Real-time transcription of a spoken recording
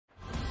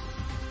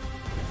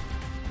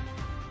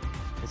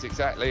is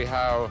exactly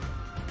how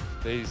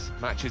these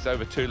matches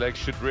over two legs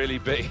should really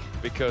be,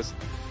 because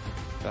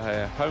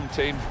the home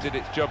team did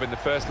its job in the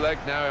first leg.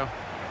 Now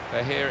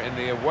they're here in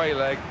the away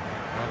leg.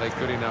 Are they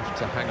good enough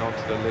to hang on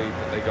to the lead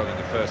that they got in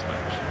the first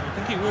match? I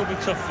think it will be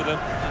tough for them.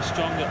 They're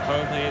strong at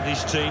home here,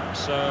 this team,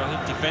 so I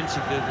think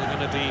defensively they're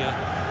going to be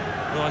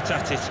right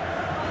at it.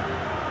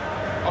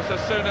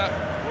 Osasuna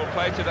will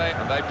play today,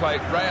 and they play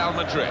Real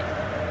Madrid.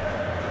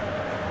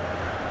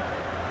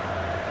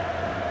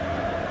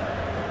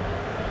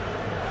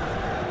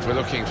 We're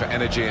looking for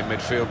energy in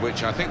midfield,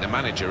 which I think the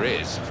manager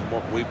is, from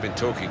what we've been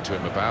talking to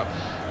him about,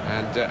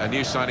 and a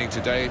new signing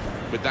today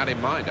with that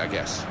in mind, I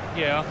guess.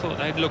 Yeah, I thought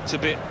they'd looked a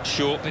bit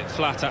short, a bit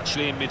flat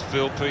actually in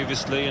midfield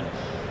previously, and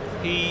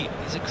he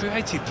is a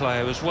creative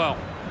player as well.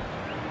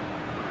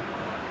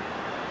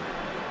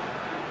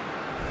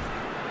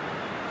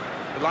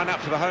 The line-up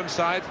for the home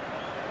side.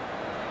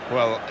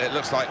 Well, it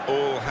looks like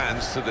all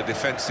hands to the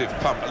defensive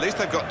pump. At least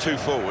they've got two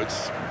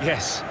forwards.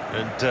 Yes,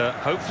 and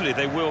hopefully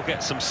they will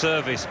get some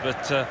service,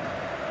 but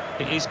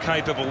it is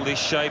capable, this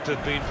shape,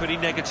 of being pretty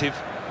negative.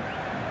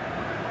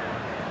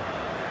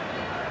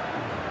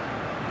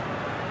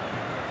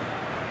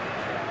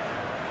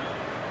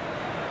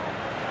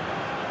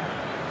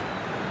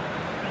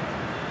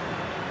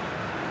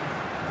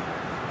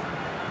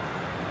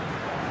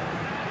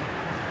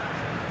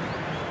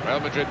 Real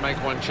Madrid make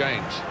one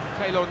change.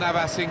 Keylor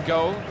Navas in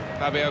goal.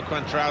 Fabio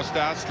Contrao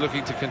starts,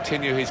 looking to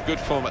continue his good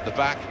form at the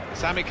back.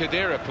 Sami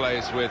Khedira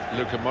plays with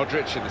Luka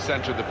Modric in the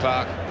centre of the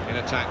park. In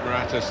attack,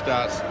 Morata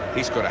starts.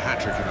 He scored a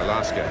hat-trick in the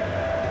last game.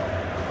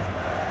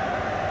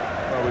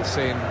 Well, we've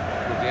seen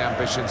with the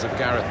ambitions of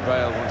Gareth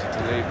Bale wanting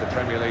to leave the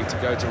Premier League to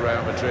go to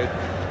Real Madrid,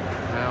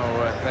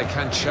 how they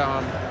can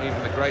charm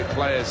even the great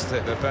players to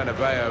the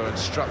Bernabeu and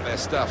strut their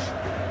stuff.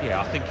 Yeah,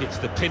 I think it's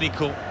the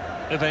pinnacle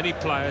of any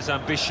player's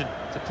ambition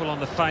to pull on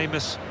the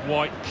famous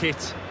white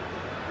kit.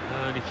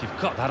 And if you've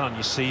got that on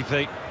your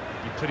CV,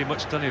 you've pretty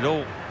much done it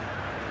all.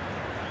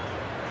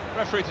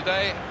 Referee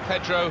today,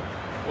 Pedro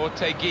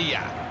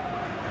Orteguilla.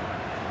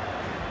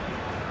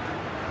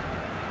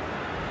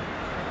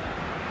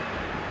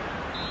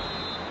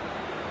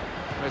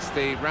 It's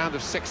the round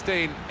of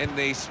 16 in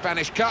the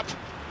Spanish Cup,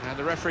 and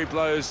the referee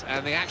blows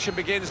and the action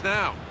begins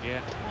now.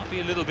 Yeah, might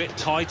be a little bit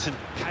tight and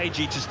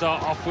cagey to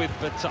start off with,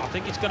 but I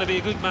think it's going to be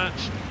a good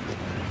match.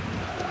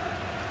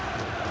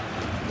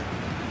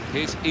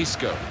 Here's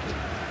Isco.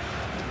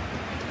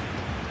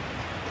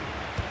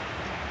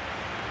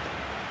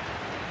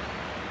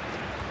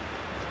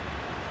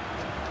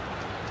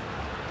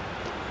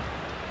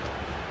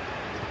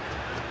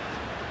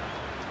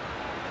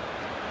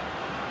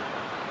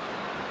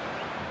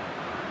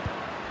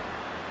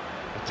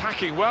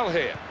 Attacking well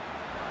here.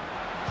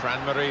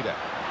 Fran Merida.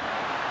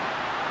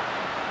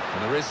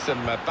 And there is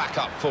some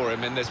backup for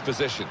him in this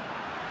position.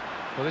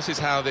 Well, this is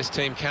how this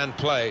team can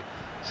play.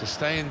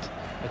 Sustained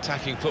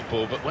attacking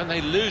football, but when they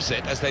lose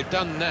it, as they've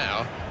done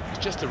now, it's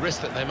just a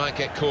risk that they might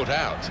get caught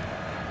out.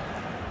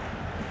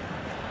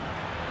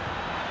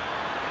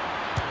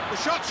 The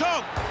shot's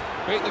on!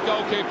 Beat the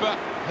goalkeeper,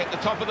 hit the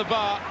top of the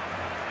bar.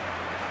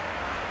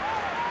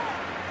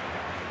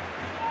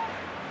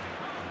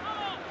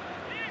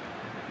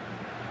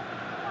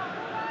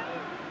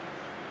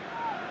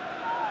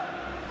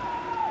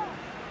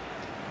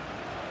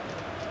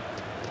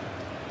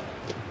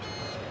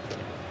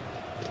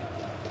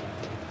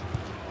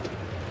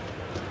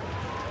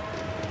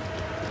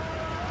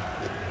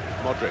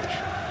 Modric.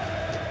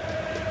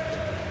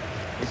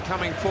 He's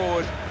coming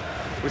forward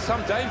with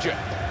some danger.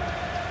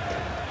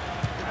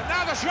 And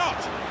now the shot!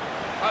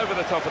 Over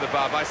the top of the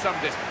bar by some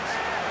distance.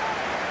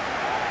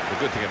 The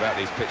good thing about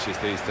these pitches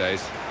these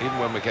days, even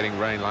when we're getting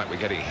rain like we're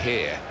getting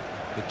here,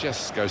 it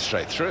just goes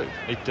straight through.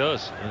 It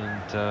does,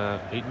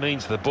 and it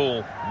means the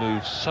ball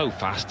moves so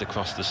fast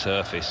across the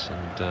surface,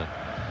 and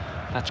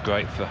that's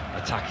great for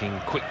attacking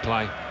quick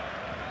play.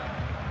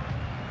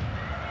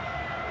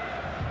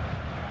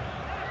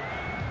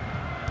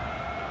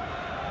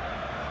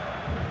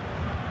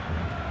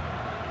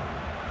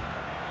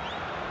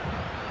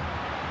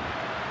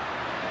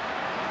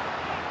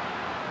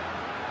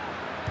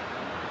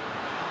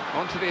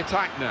 On to the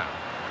attack now.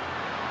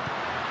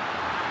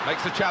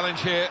 Makes the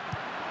challenge here.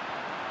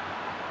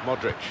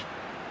 Modric.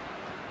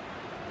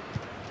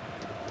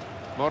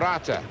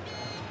 Morata.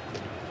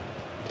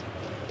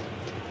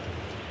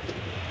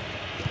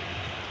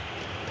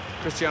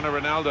 Cristiano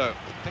Ronaldo.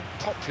 I think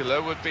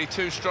popular would be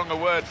too strong a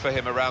word for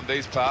him around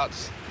these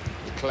parts.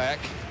 Clerc.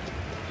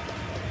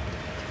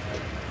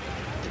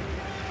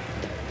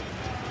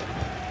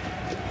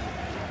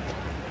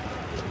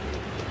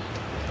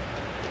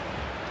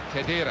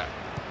 Khedira.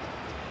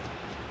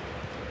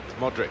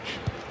 Modric.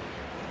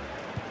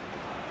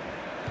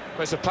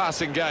 Well, it's a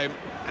passing game,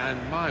 and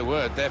my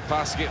word, they're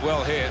passing it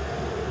well here.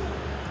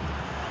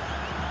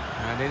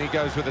 And in he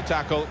goes with the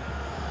tackle.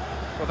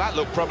 Well, that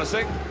looked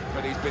promising,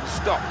 but he's been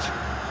stopped.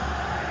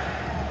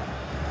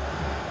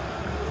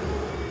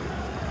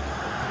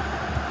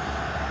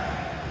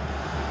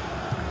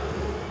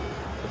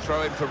 The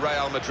throw in for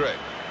Real Madrid.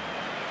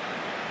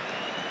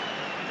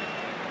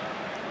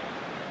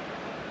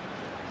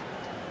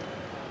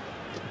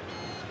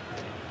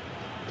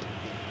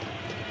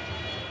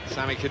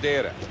 Sami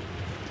Khedira.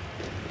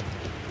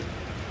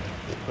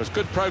 There's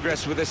good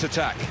progress with this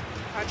attack.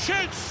 And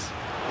shoots!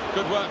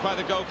 Good work by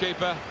the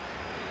goalkeeper.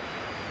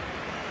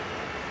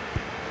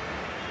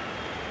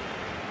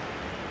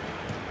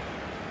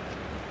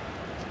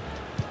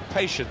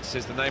 Patience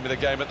is the name of the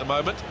game at the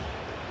moment.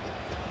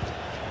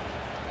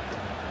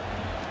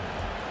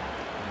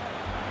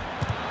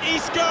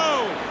 Isco!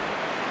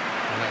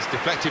 And that's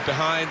deflected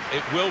behind.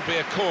 It will be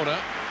a corner.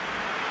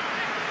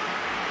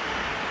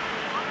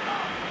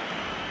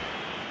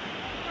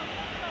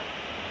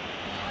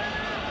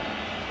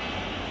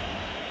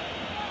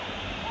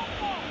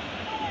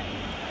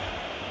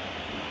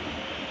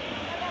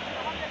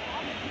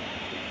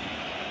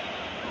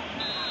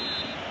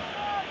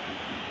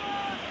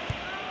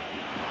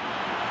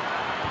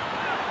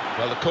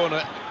 Well, the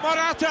corner,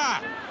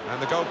 Morata!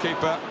 And the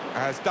goalkeeper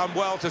has done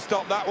well to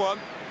stop that one.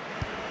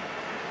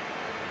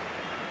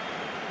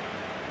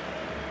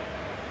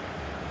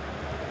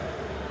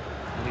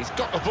 And he's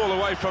got the ball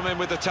away from him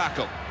with the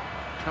tackle.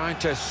 Trying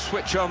to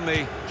switch on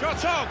the...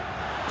 Shot on!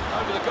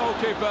 Over the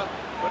goalkeeper,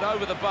 but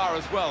over the bar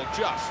as well,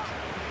 just.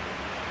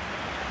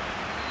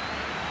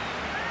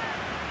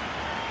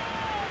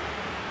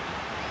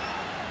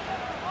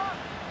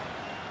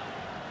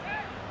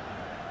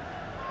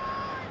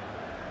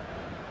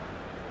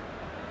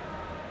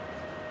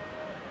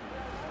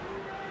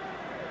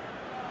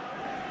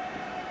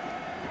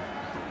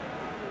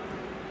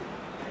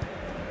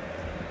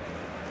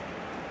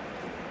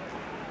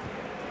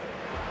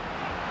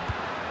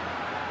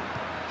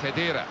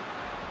 Khedira.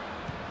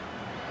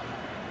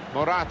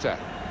 Morata.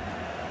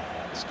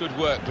 It's good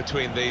work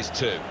between these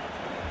two.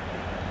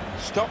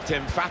 Stopped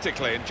him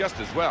emphatically and just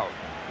as well.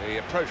 The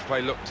approach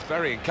play looked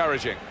very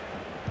encouraging.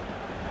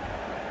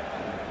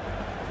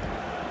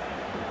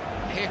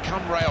 Here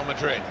come Real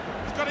Madrid.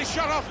 He's got his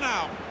shot off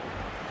now.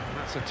 And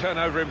that's a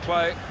turnover in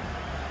play.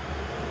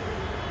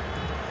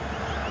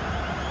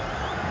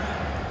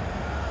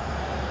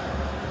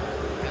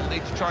 They'll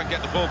need to try and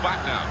get the ball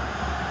back now.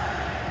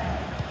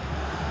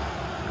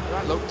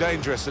 That looked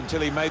dangerous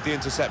until he made the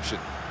interception.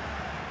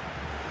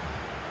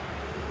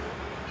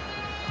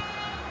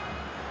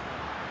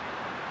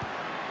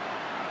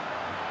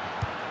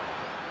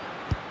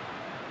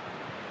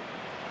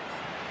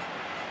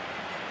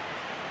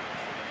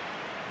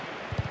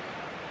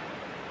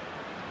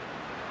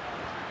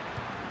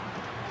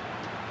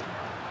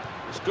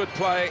 It was good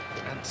play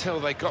until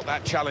they got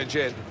that challenge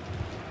in.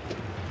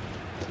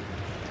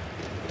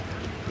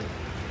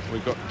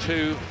 We've got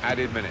 2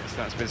 added minutes.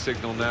 That's been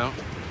signalled now.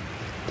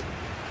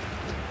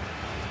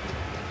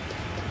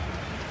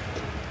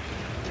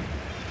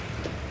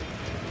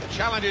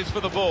 Challenges for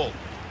the ball.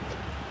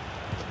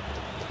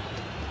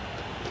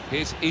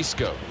 Here's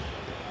Isco.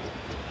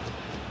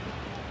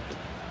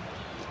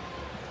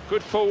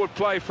 Good forward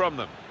play from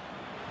them.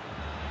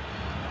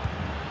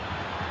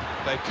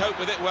 They cope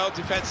with it well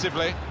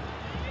defensively.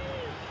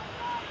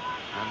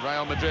 And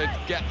Real Madrid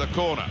get the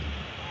corner.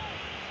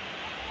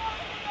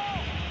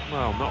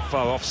 Well, not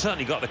far off.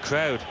 Certainly got the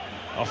crowd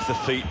off the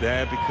feet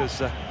there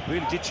because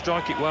really did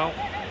strike it well.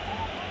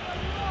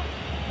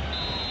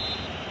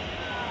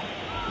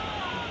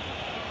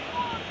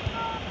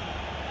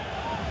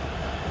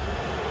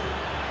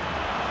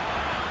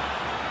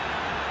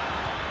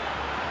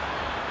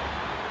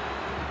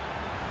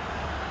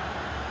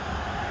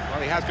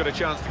 Well, he has got a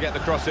chance to get the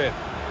cross in.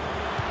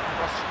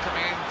 Cross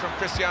coming in from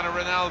Cristiano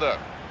Ronaldo.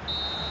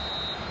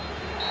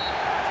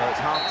 So it's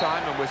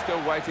half-time and we're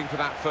still waiting for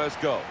that first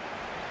goal.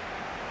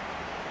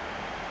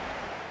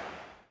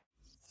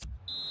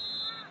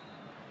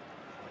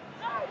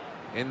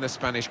 In the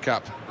Spanish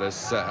Cup,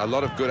 there's a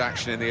lot of good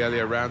action in the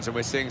earlier rounds, and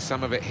we're seeing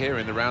some of it here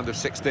in the round of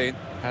 16.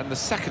 And the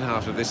second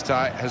half of this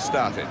tie has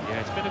started.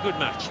 Yeah, it's been a good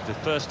match. The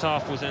first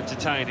half was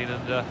entertaining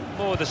and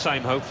more of the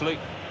same, hopefully.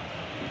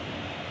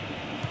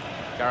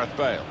 Gareth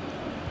Bale.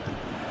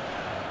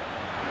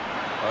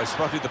 Oh, he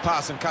spotted the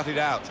pass and cut it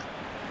out.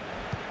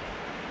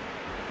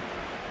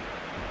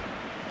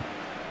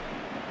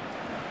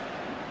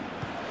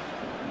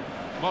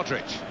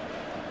 Modric.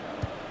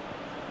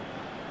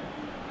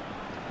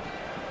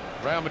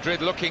 Real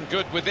Madrid looking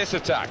good with this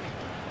attack.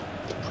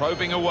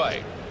 Probing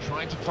away,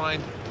 trying to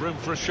find room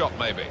for a shot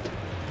maybe.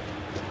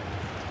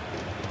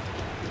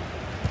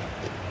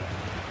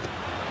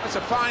 That's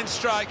a fine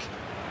strike,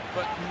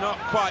 but not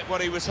quite what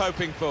he was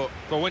hoping for.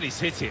 Well, when he's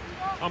hit it,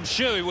 I'm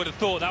sure he would have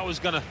thought that was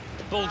going to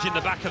bulge in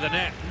the back of the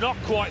net. Not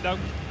quite, though.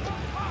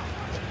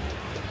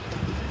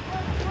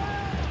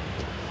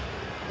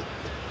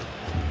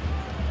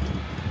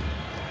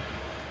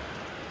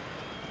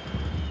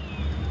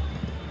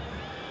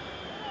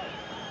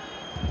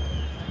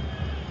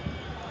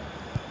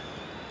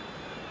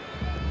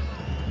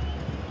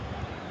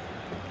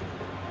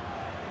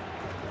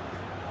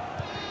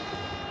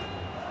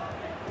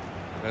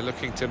 They're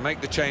looking to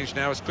make the change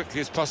now as quickly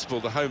as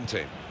possible, the home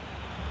team.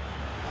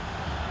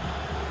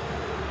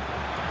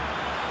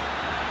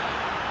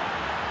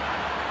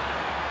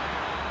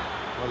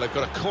 Well, they've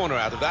got a corner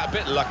out of that, a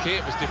bit lucky,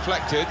 it was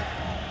deflected.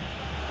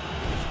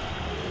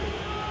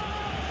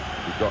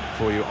 got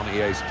for you on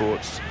EA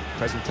Sports.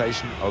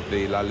 Presentation of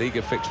the La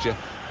Liga fixture.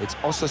 It's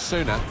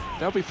Osasuna.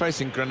 They'll be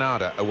facing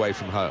Granada away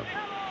from home.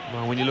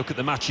 Well, when you look at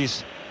the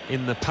matches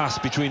in the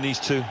past between these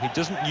two, it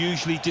doesn't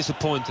usually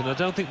disappoint, and I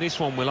don't think this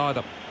one will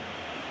either.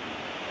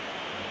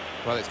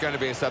 Well, it's going to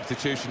be a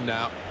substitution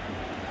now.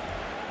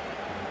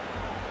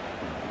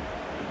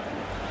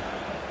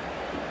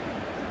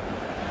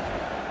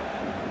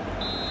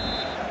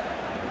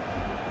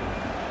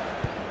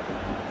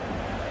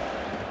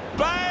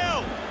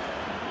 Bale!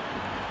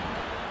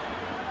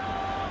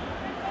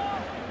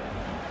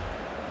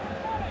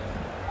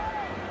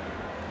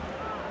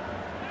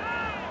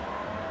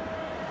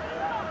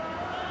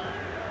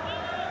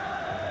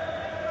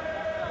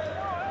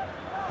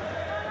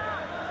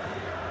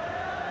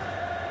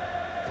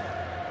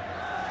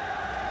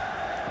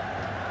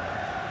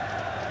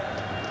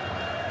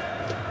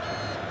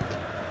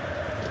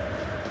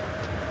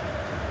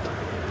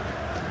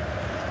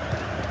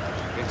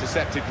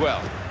 Intercepted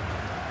well.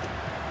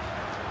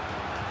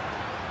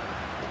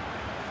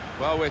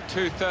 Well, we're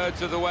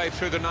 2/3 of the way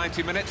through the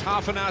 90 minutes,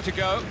 half an hour to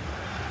go.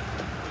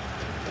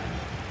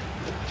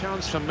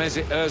 Chance for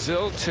Mesut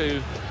Ozil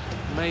to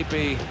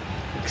maybe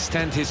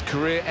extend his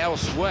career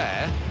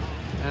elsewhere.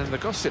 And the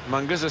gossip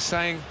mongers are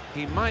saying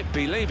he might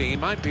be leaving, he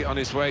might be on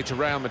his way to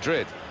Real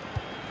Madrid.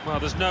 Well,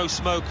 there's no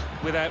smoke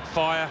without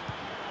fire,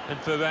 and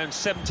for around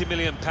 £70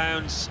 million,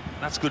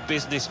 that's good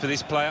business for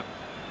this player.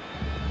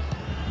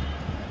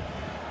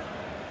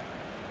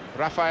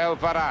 Rafael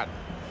Varane.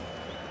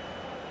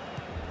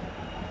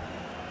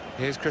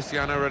 Here's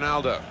Cristiano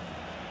Ronaldo.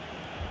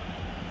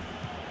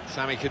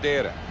 Sami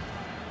Khedira.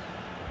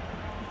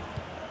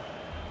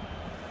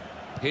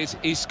 Here's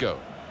Isco.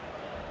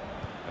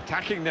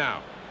 Attacking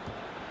now.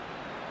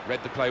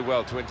 Read the play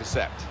well to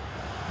intercept.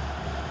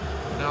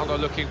 Ronaldo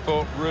looking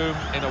for room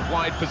in a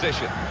wide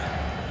position.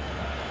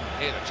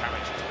 Here the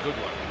challenge is a good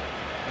one.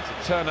 It's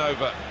a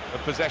turnover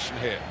of possession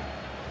here.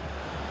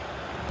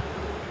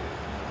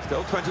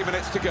 Still 20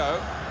 minutes to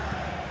go.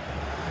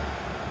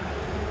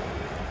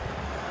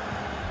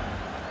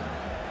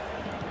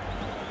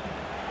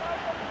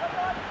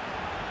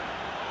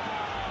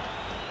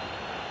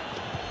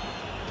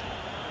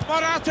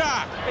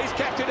 Morata! He's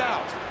kept it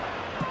out.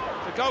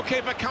 The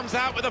goalkeeper comes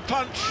out with a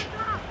punch.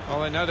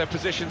 Well, they know their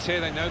positions here,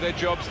 they know their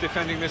jobs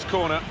defending this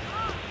corner.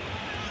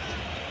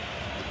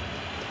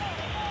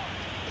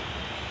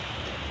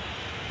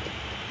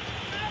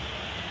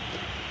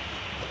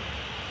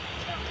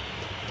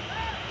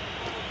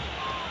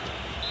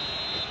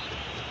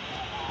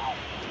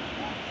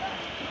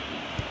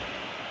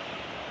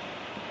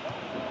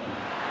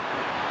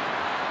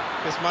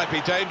 This might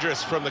be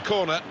dangerous from the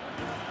corner.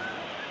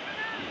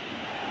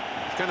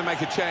 It's going to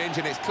make a change,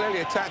 and it's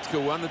clearly a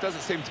tactical one. There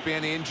doesn't seem to be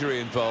any injury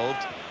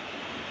involved.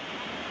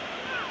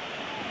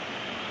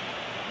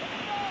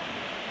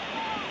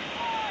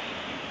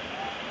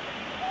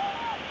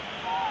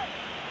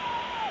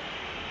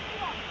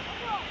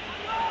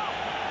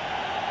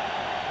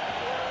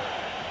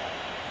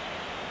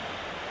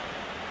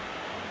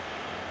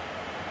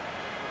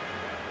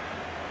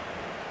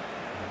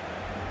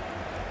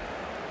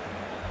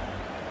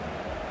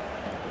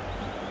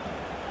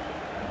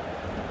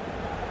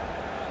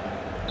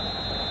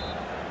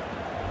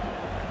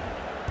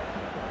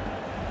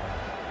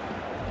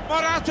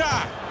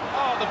 Morata!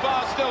 Oh, the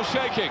bar's still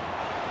shaking.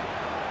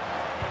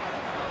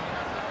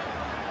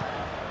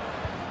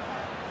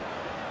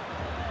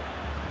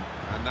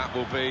 And that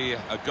will be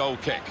a goal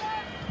kick.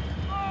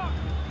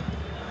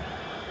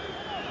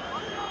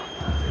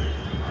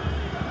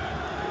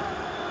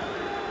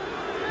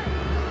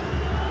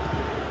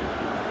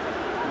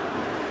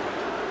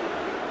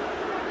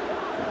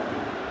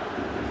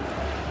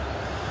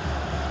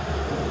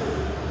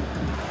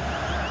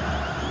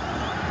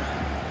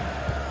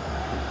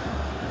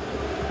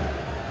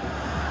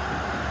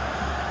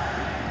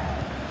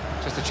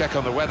 Just to check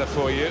on the weather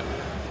for you.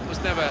 It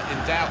was never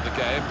in doubt, the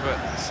game,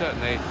 but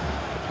certainly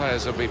the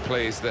players will be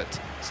pleased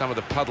that some of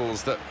the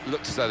puddles that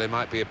looked as though they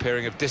might be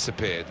appearing have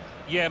disappeared.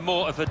 Yeah,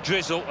 more of a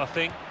drizzle, I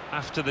think,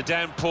 after the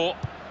downpour.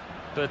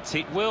 But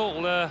it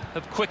will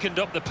have quickened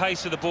up the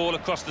pace of the ball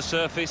across the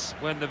surface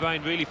when the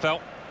rain really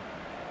fell.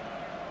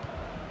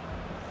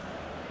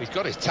 He's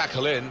got his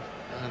tackle in,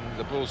 and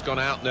the ball's gone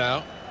out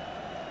now.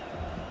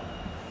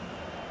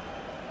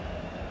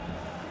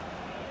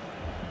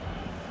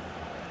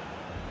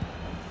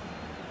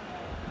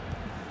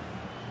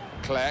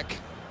 Clerc.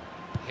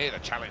 Here the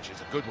challenge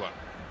is a good one.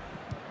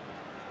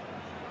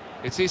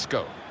 It's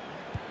Isco.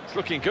 It's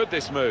looking good,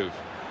 this move.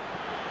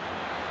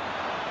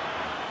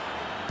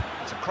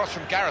 It's a cross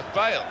from Gareth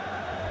Bale.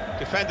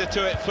 Defender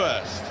to it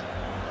first.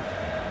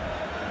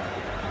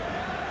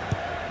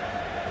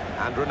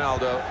 And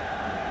Ronaldo.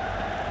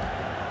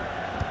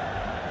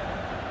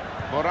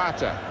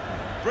 Morata.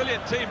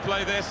 Brilliant team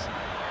play this,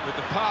 with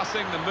the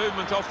passing, the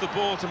movement off the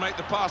ball to make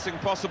the passing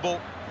possible.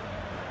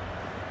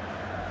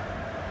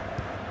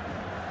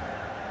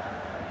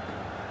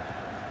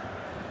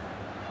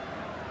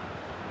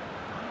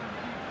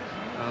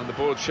 And the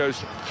board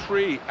shows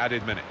 3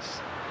 added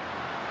minutes.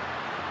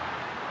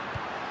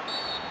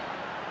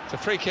 It's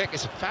a free kick,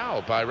 it's a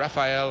foul by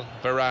Rafael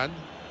Varane.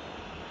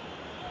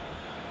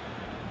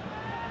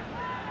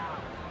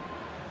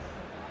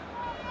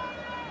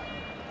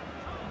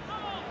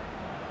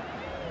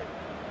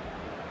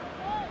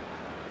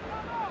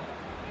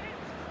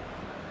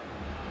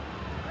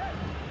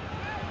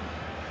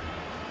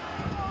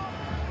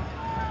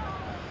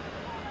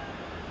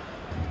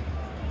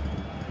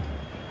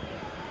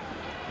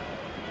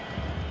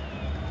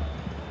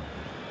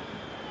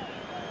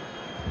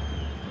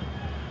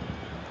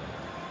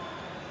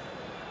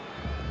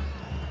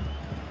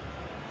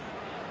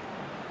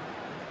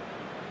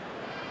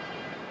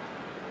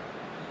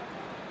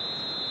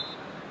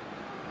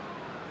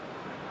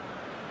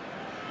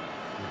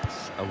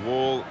 It's a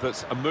wall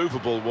that's a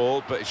movable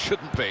wall, but it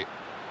shouldn't be.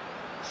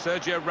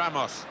 Sergio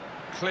Ramos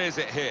clears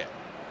it here.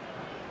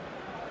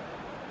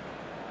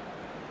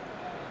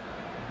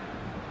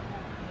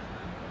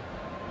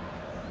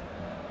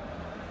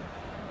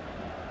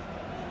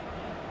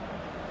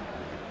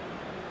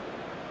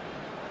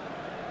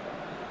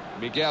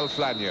 Miguel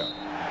Flânio.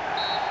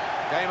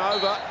 Game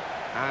over,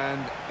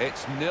 and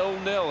it's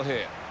 0-0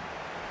 here.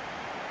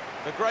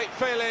 The great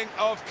feeling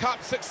of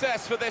cup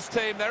success for this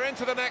team. They're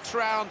into the next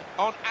round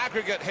on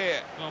aggregate here.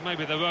 Well,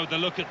 maybe they rode the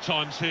luck at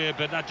times here,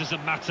 but that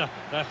doesn't matter.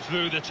 They're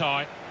through the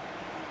tie.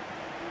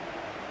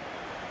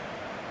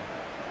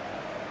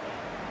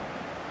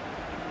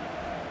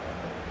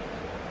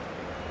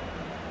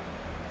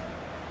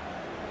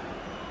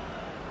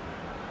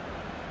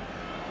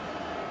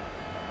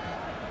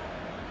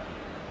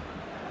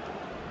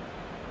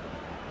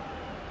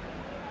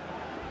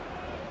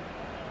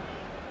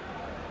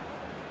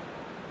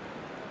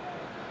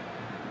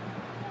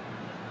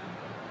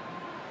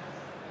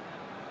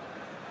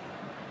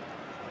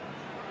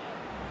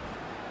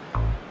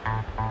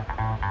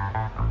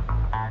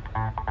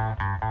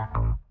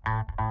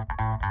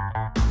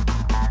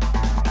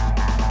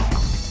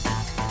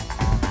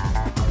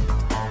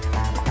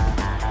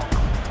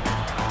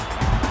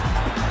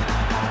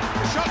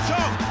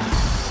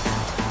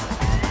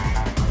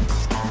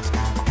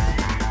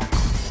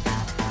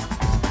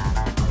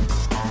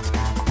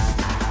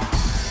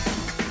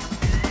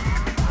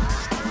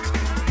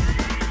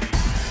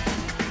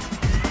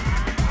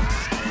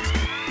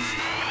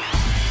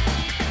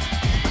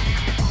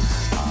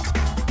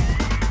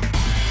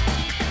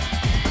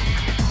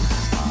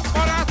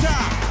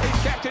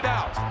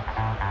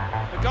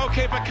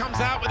 Goalkeeper comes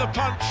out with a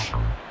punch.